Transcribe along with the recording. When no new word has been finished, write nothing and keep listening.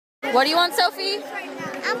What do you want, Sophie?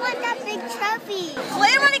 I want that big trophy.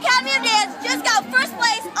 Claremont Academy of Dance just got first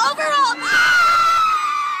place overall.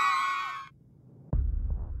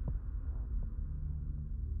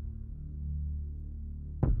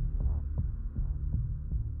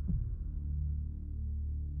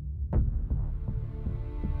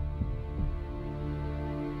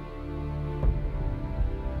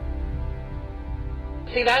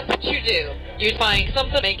 See, that's what you do. You find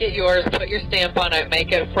something, make it yours, put your stamp on it,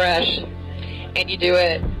 make it fresh, and you do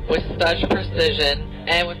it with such precision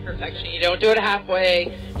and with perfection. You don't do it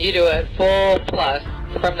halfway, you do it full plus,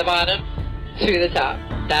 from the bottom to the top.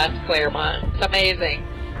 That's Claremont. It's amazing.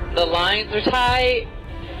 The lines are tight.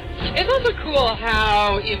 It's also cool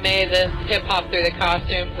how you made this hip-hop through the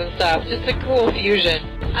costumes and stuff. Just a cool fusion.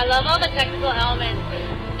 I love all the technical elements.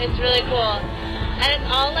 It's really cool. And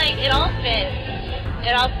it's all like, it all fits.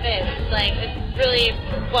 It all fits. Like, it's really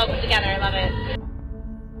well put together. I love it.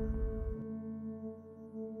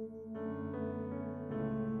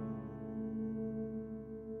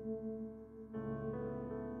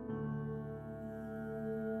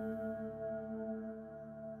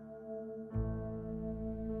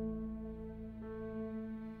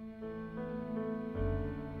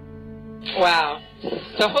 Wow.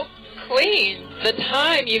 So clean. The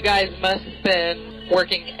time you guys must have been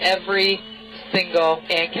working every single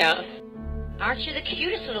hand count. Aren't you the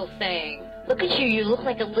cutest little thing? Look at you. You look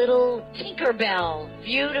like a little Tinkerbell.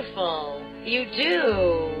 Beautiful. You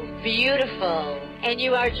do. Beautiful. And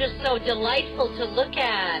you are just so delightful to look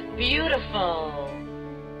at. Beautiful.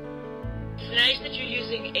 It's nice that you're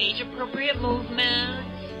using age-appropriate movements.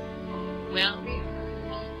 Well,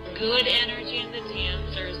 good energy in the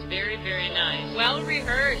dancers. Very, very nice. Well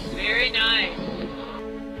rehearsed. Very nice.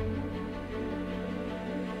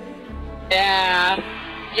 Yeah.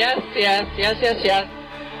 Yes.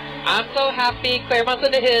 I'm so happy. Claremont's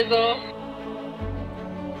in the hizzle.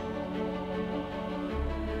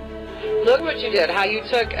 Look what you did. How you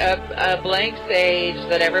took a blank stage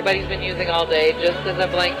that everybody's been using all day just as a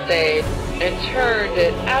blank stage and turned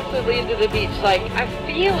it absolutely into the beach. Like, I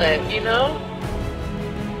feel it, you know?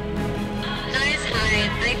 Nice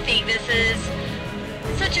height. I think this is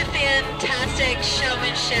such a fantastic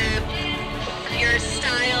showmanship. Your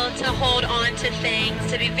style to hold on to things,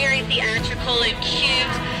 to be very theatrical and cute,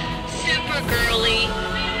 super girly,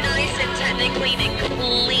 nice and technically and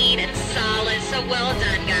clean and solid. So well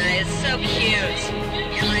done, guys. So cute.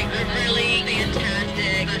 You're like a really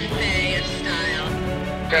fantastic buffet of style.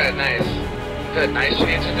 Good, nice. Good, nice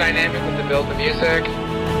change in dynamic with the build, the music.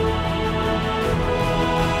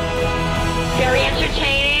 Very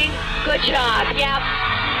entertaining. Good job. Yep.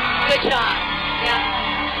 Good job. Yep.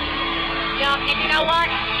 And you know what?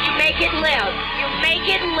 You make it live. You make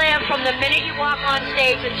it live from the minute you walk on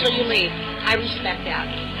stage until you leave. I respect that.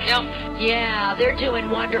 Yep. Yeah, they're doing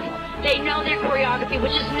wonderful. They know their choreography,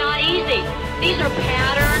 which is not easy. These are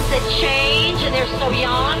patterns that change, and they're so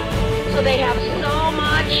young, so they have so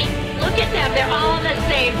much. Look at them. They're all on the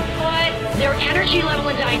same foot. Their energy level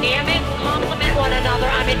and dynamic complement one another.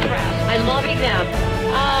 I'm impressed. I'm loving them.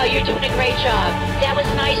 Oh, you're doing a great job. That was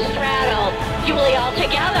nice straddle. You really all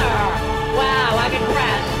together. Wow, I'm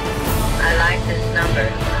impressed. I like this number.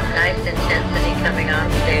 Nice intensity coming off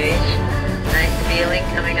stage. Nice feeling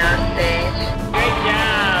coming off stage. Great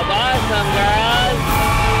job. Awesome, girls.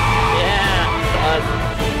 Yeah. Awesome.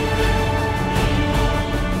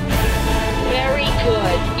 Very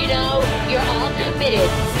good. You know, you're all committed.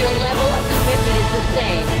 Your level of commitment is the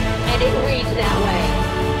same. And it reads that way.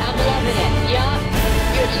 I'm loving it. Yup.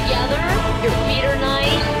 You're together. Your feet are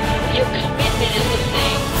nice. Your commitment is the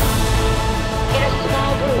same. In a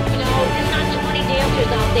small group, you know, there's not 20 dancers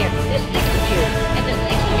out there. There's 6 of you. And the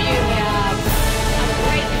 6 of you have a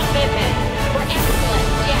great commitment. We're excellent,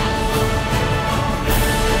 yes.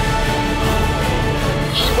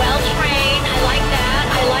 She's well trained. I like that.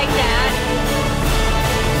 I like that.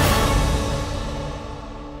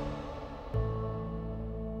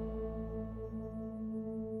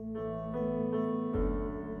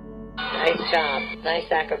 Nice job. Nice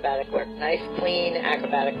acrobatic work. Nice clean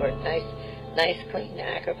acrobatic work. Nice clean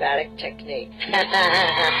acrobatic technique. Thank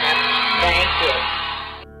you.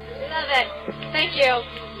 Love it. Thank you.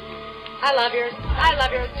 I love your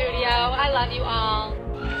studio. I love you all.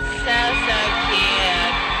 So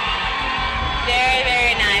cute. Very,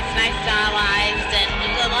 very nice. Nice stylized and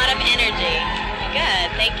a lot of energy.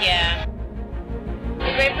 Good. Thank you.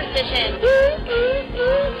 Great precision.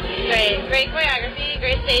 Great choreography.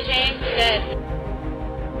 Great staging. Good.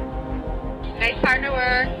 Nice partner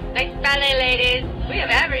work. Nice ballet ladies. We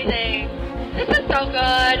have everything. This is so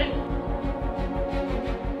good.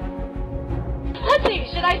 Let's let's see,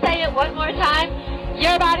 should I say it one more time?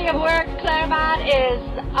 Your body of work, Claremont, is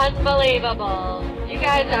unbelievable. You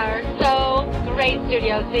guys are so great,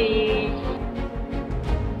 Studio C.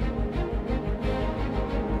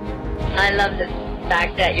 I love the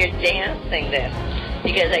fact that you're dancing this,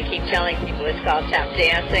 because I keep telling people it's called tap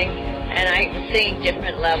dancing, and I'm seeing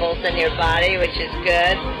different levels in your body, which is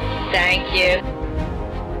good. Thank you.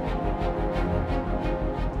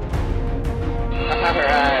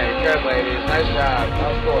 Alright, good ladies. Nice job. That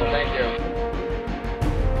was cool. Thank you.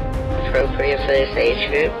 Appropriate for this age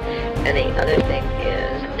group. And the other thing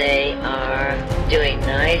is they are doing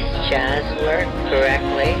nice jazz work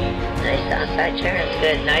correctly. Nice outside turns.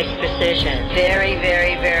 Good. Nice precision. Very,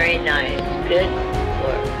 very, very nice. Good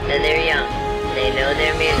work. And they're young. They know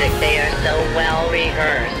their music. They are so well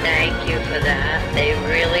rehearsed. Thank you for that. They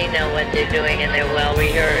really know what they're doing and they're well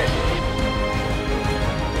rehearsed.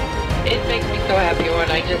 It makes me so happy when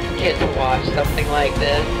I just get to watch something like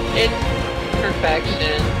this. It's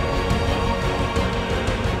perfection.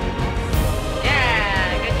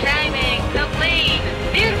 Yeah, good timing, so clean,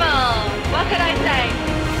 beautiful. What could I say?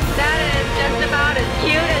 That is just about as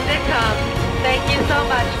cute as it comes. Thank you so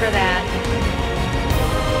much for that.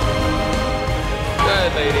 Good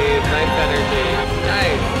ladies. Nice energy.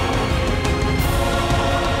 Nice.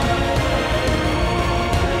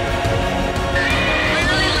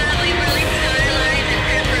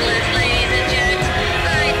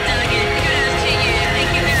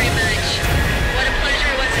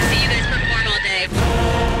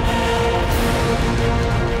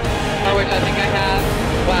 Which I think I have.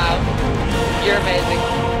 Wow. You're amazing.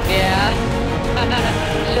 Yeah.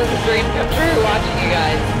 Shows a dream come true watching you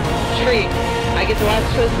guys. Treat. I get to watch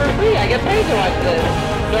shows for free. I get paid to watch this.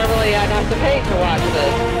 Normally I'd have to pay to watch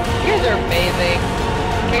this. You guys are amazing.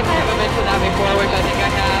 In case I haven't mentioned that before, which I think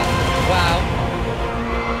I have. Wow.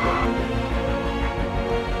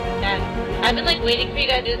 Yeah. I've been like waiting for you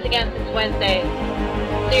guys to do this again since Wednesday.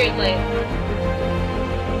 Seriously.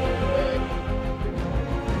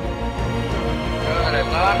 Good. I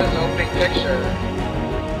love this opening picture.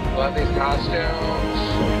 Love these costumes.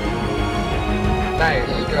 Nice.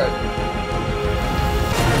 Good.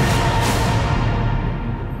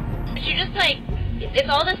 You're just like, it's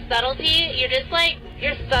all the subtlety. You're just like,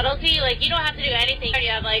 your subtlety, like you don't have to do anything. You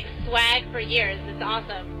have like swag for years. It's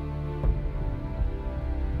awesome.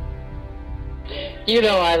 You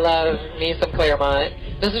know I love me some Claremont.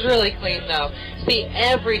 This is really clean though. See,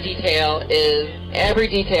 every detail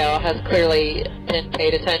has clearly been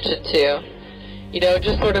paid attention to. You know,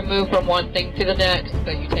 just sort of move from one thing to the next,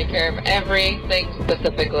 but you take care of everything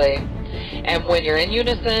specifically. And when you're in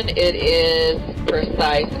unison, it is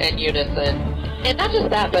precise and unison. And not just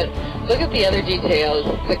that, but look at the other details.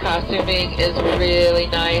 The costuming is really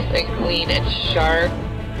nice and clean and sharp.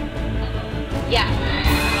 Yeah.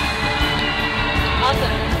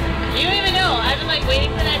 Awesome. You don't even know. I've been like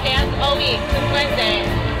waiting for that dance all week since Wednesday.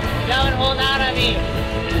 Going hold out on me.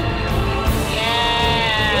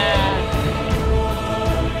 Yeah.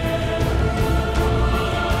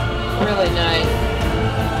 Really nice.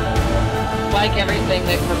 Like everything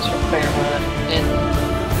that comes from Claremont. It's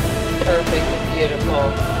perfect and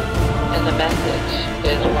beautiful. And the message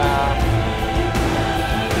is wow.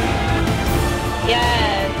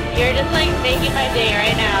 Yes. You're just like making my day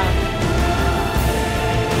right now.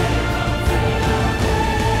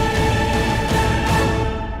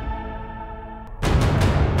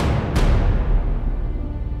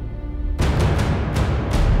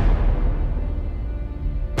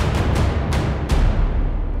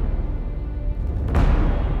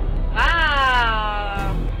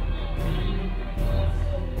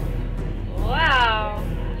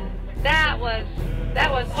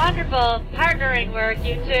 Wonderful partnering work,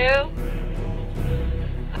 you two.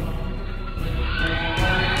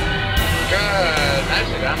 Good.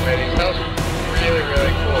 Nicely done, ladies. That was really,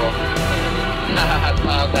 really cool. I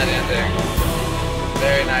love that ending.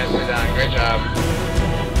 Very nicely done. Great job.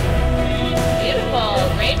 Beautiful.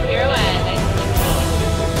 Great pirouette.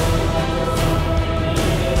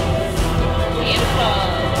 Beautiful.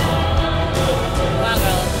 Come on,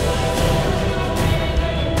 girls.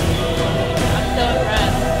 I'm so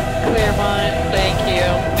impressed. Claremont, thank you.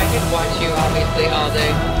 I could watch you obviously all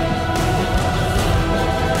day.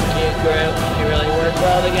 Cute group. You really work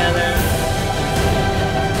well together.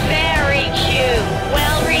 Very cute.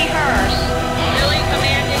 Well rehearsed. Really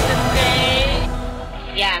commanding the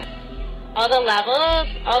stage. Yes. All the levels,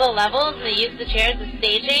 and they use the chairs, the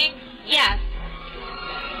staging. Yes.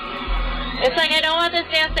 It's like I don't want this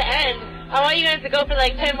dance to end. I want you guys to go for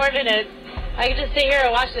like 10 more minutes. I can just sit here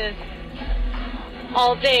and watch this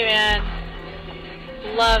all day, man.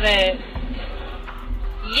 Love it.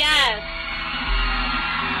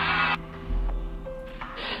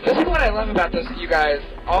 what I love about this, you guys.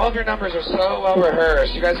 All of your numbers are so well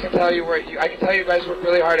rehearsed. You guys can tell I can tell you guys work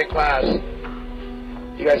really hard in class.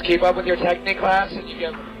 You guys keep up with your technique class, and you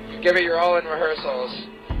give it your all in rehearsals.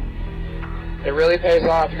 It really pays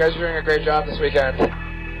off. You guys are doing a great job this weekend.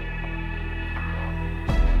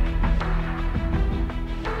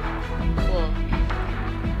 Cool.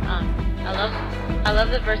 I love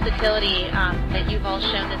the versatility that you've all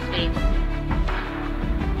shown this week.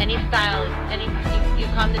 Any style,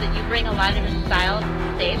 you bring a lot of different styles to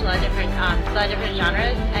the stage, a lot of different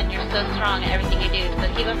genres, and you're so strong at everything you do. So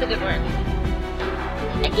keep up the good work.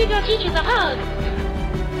 And give your teachers a hug.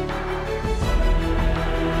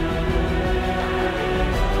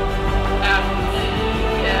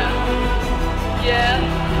 Yeah.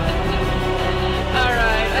 All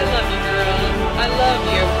right. I love you, girls. I love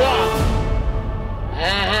you.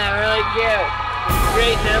 Really cute.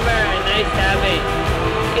 Great number and nice tapping.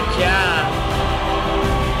 Good job.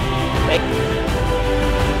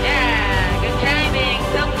 Yeah, good timing,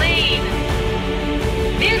 so clean.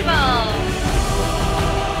 Beautiful.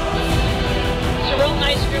 It's a real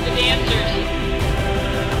nice group of dancers.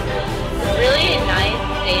 Really nice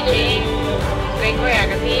staging, great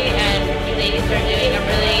choreography, and you ladies are doing a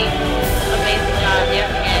really amazing job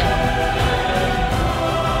there. And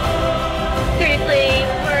seriously,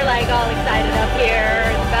 we're like all excited up here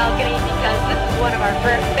in the balcony because this is one of our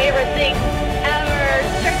favorite things ever.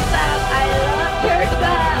 Church Bop. I love Church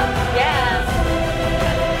Bop. Yeah.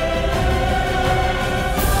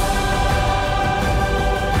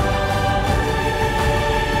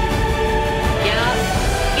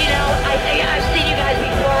 I've seen you guys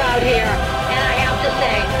before out here, and I have to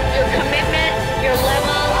say, your commitment, your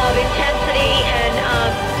level of intensity and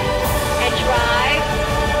drive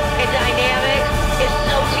and dynamics is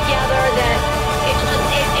so together that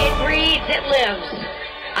it breathes, it lives.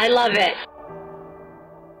 I love it.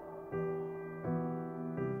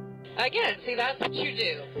 Again, see, that's what you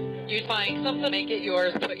do. You find something, make it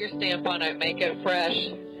yours, put your stamp on it, make it fresh,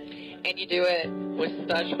 and you do it with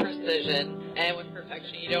such precision and with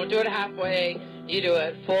perfection. You don't do it halfway, you do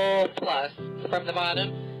it full plus, from the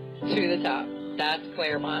bottom to the top. That's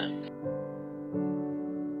Claremont.